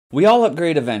We all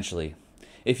upgrade eventually.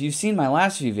 If you've seen my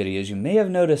last few videos, you may have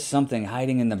noticed something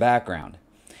hiding in the background.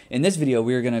 In this video,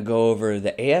 we're going to go over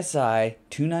the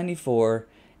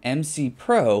ASI294MC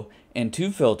Pro and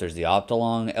two filters, the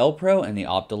Optolong L-Pro and the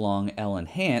Optolong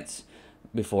L-Enhance,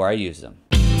 before I use them.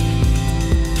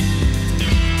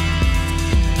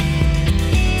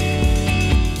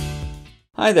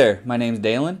 Hi there, my name's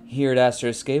Dalen. Here at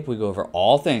Astroscape, we go over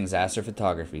all things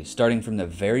astrophotography, starting from the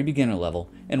very beginner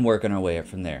level and working our way up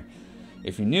from there.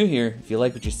 If you're new here, if you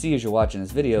like what you see as you're watching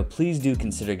this video, please do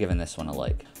consider giving this one a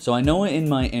like. So I know in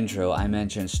my intro I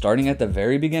mentioned starting at the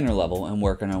very beginner level and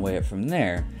working our way up from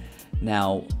there.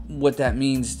 Now, what that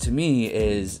means to me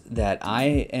is that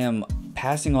I am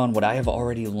passing on what I have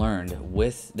already learned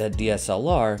with the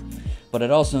DSLR, but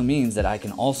it also means that I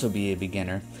can also be a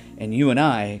beginner and you and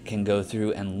I can go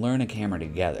through and learn a camera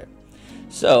together.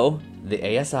 So, the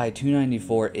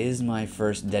ASI294 is my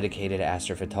first dedicated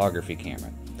astrophotography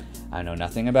camera. I know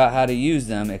nothing about how to use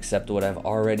them except what I've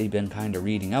already been kind of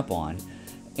reading up on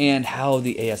and how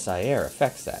the ASI Air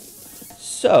affects that.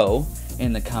 So,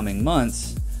 in the coming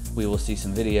months, we will see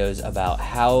some videos about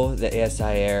how the ASI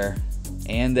Air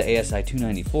and the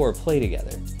ASI294 play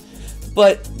together.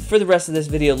 But for the rest of this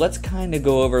video, let's kind of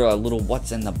go over a little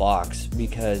what's in the box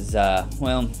because,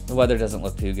 well, the weather doesn't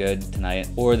look too good tonight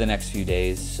or the next few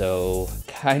days, so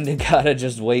kind of gotta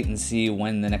just wait and see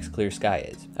when the next clear sky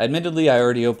is. Admittedly, I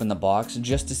already opened the box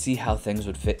just to see how things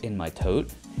would fit in my tote,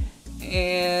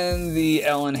 and the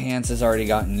L-Enhance has already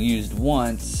gotten used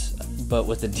once, but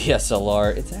with the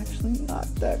DSLR, it's actually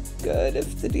not that good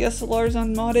if the DSLR is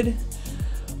unmodded.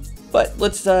 But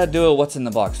let's do a what's in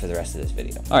the box for the rest of this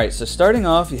video. Alright, so starting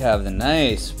off, you have the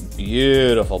nice,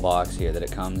 beautiful box here that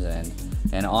it comes in.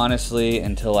 And honestly,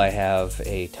 until I have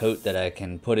a tote that I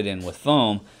can put it in with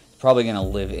foam, it's probably going to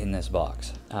live in this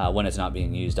box. When it's not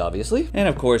being used, obviously. And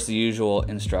of course, the usual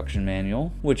instruction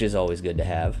manual, which is always good to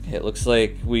have. It looks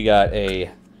like we got a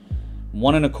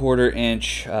 1 1/4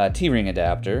 inch T-ring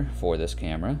adapter for this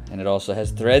camera, and it also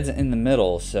has threads in the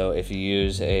middle, so if you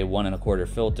use a 1 1/4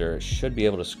 filter, it should be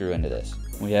able to screw into this.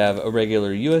 We have a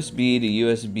regular USB to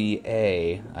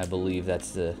USB-A, I believe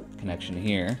that's the connection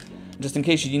here, just in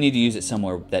case you need to use it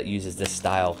somewhere that uses this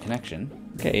style connection.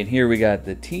 Okay, and here we got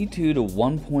the T2 to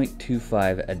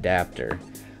 1.25 adapter.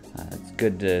 It's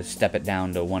good to step it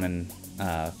down to 1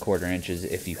 1/4 inches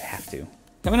if you have to.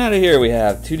 Coming out of here, we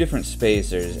have two different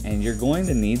spacers, and you're going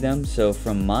to need them, so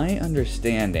from my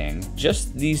understanding,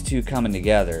 just these two coming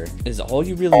together is all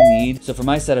you really need. So for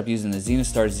my setup using the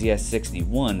Zenastar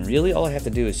ZS61, really all I have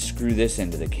to do is screw this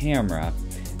into the camera,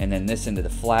 and then this into the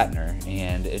flattener,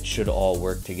 and it should all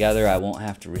work together. I won't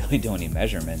have to really do any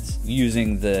measurements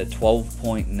using the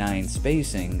 12.9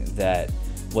 spacing that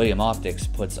William Optics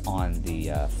puts on the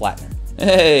flattener.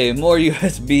 Hey, more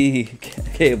USB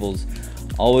cables.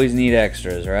 Always need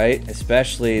extras, right?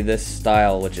 Especially this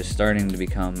style, which is starting to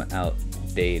become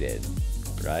outdated,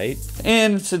 right?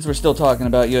 And since we're still talking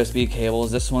about USB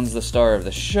cables, this one's the star of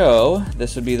the show.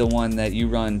 This would be the one that you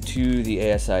run to the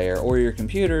ASI Air or your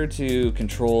computer to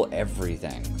control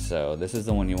everything. So this is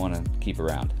the one you want to keep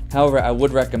around. However, I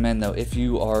would recommend though, if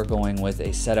you are going with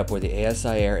a setup where the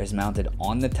ASI Air is mounted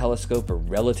on the telescope or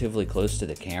relatively close to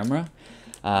the camera,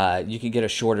 you can get a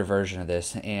shorter version of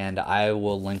this, and I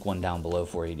will link one down below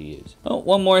for you to use. Oh,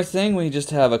 one more thing, we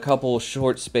just have a couple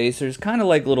short spacers, kind of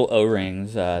like little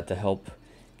O-rings to help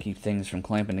keep things from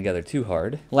clamping together too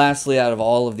hard. Lastly, out of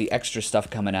all of the extra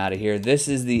stuff coming out of here, this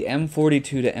is the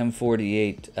M42 to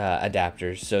M48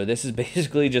 adapters. So this is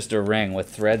basically just a ring with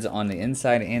threads on the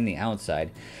inside and the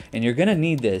outside, and you're going to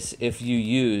need this if you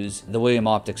use the William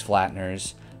Optics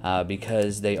flatteners,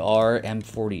 because they are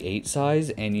M48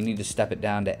 size and you need to step it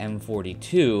down to M42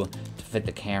 to fit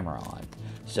the camera on.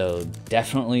 So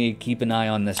definitely keep an eye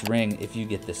on this ring if you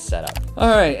get this set up.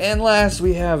 Alright, and last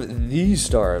we have the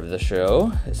star of the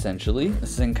show, essentially.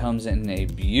 This thing comes in a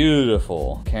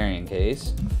beautiful carrying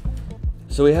case.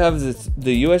 So we have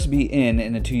the USB in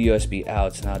and the two USB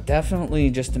outs. Now definitely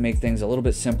just to make things a little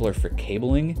bit simpler for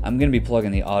cabling, I'm going to be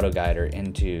plugging the auto guider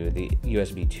into the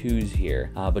USB 2s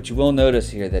here. But you will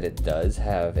notice here that it does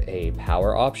have a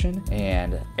power option,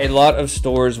 and a lot of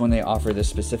stores, when they offer this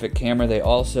specific camera, they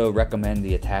also recommend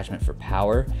the attachment for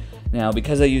power. Now,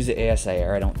 because I use the ASI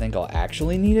Air, I don't think I'll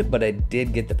actually need it, but I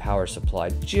did get the power supply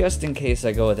just in case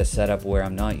I go with a setup where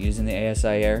I'm not using the ASI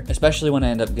Air, especially when I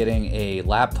end up getting a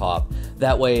laptop.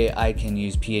 That way I can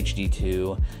use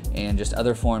PhD2 and just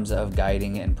other forms of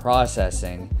guiding and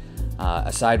processing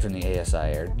aside from the ASI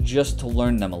Air, just to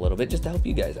learn them a little bit, just to help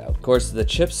you guys out. Of course, the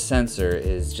chip sensor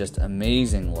is just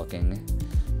amazing looking.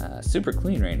 Super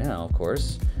clean right now, of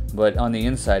course. but on the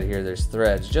inside here there's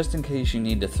threads, just in case you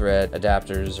need to thread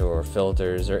adapters or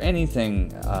filters or anything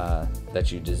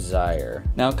that you desire.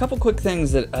 Now, a couple quick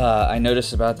things that I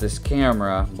noticed about this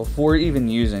camera before even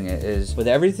using it is, with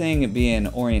everything being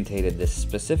orientated this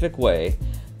specific way,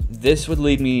 this would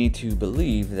lead me to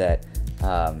believe that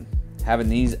having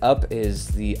these up is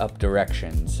the up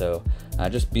direction. So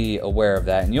just be aware of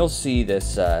that. And you'll see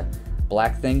this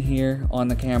black thing here on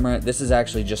the camera. This is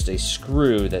actually just a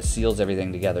screw that seals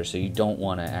everything together, so you don't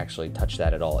want to actually touch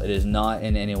that at all. It is not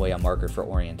in any way a marker for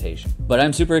orientation. But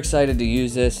I'm super excited to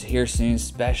use this here soon,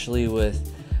 especially with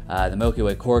the Milky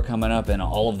Way core coming up and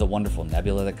all of the wonderful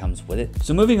nebula that comes with it.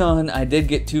 So moving on, I did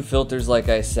get two filters like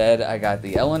I said. I got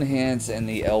the L-Enhance and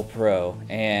the L-Pro,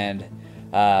 and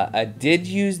I did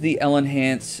use the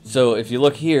L-Enhance. So if you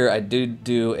look here, I did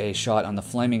do a shot on the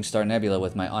Flaming Star Nebula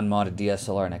with my unmodded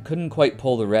DSLR, and I couldn't quite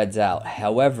pull the reds out.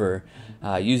 However,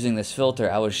 using this filter,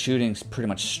 I was shooting pretty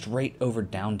much straight over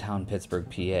downtown Pittsburgh,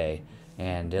 PA,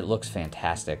 and it looks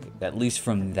fantastic, at least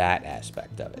from that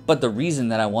aspect of it. But the reason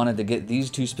that I wanted to get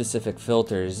these two specific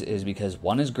filters is because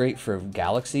one is great for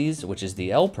galaxies, which is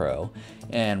the L-Pro,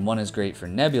 and one is great for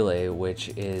nebulae, which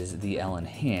is the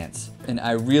L-Enhance. And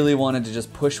I really wanted to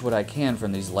just push what I can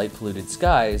from these light polluted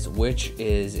skies, which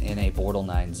is in a Bortle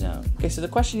 9 zone. Okay, so the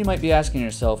question you might be asking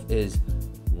yourself is,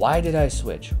 why did I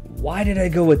switch? Why did I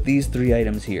go with these three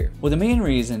items here? Well, the main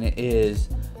reason is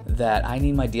that I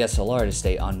need my DSLR to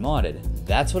stay unmodded.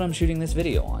 That's what I'm shooting this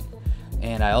video on.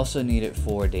 And I also need it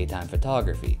for daytime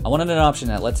photography. I wanted an option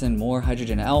that lets in more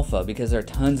hydrogen alpha because there are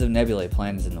tons of nebulae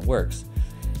plans in the works.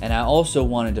 And I also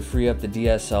wanted to free up the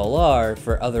DSLR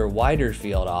for other wider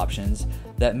field options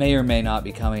that may or may not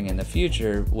be coming in the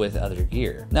future with other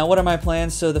gear. Now, what are my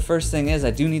plans? So the first thing is I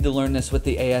do need to learn this with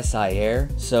the ASI Air.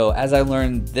 So as I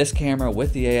learn this camera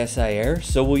with the ASI Air,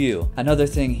 so will you. Another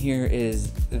thing here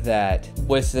is that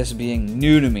with this being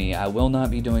new to me, I will not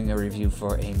be doing a review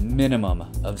for a minimum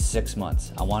of 6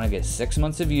 months. I want to get 6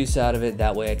 months of use out of it.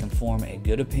 That way I can form a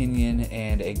good opinion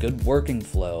and a good working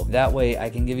flow. That way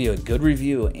I can give you a good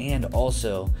review and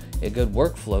also a good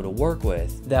workflow to work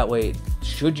with. That way,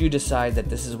 should you decide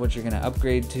that this is what you're going to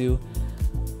upgrade to,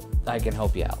 I can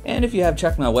help you out. And if you have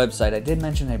checked my website, I did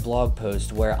mention a blog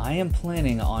post where I am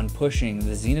planning on pushing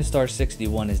the Zenithstar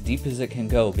 61 as deep as it can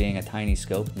go, being a tiny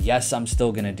scope. Yes, I'm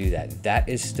still going to do that. That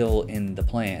is still in the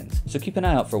plans. So keep an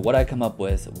eye out for what I come up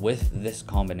with this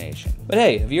combination. But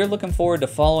hey, if you're looking forward to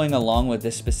following along with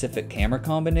this specific camera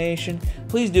combination,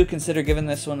 please do consider giving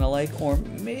this one a like or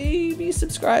maybe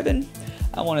subscribing.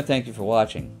 I want to thank you for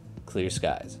watching. Clear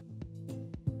skies.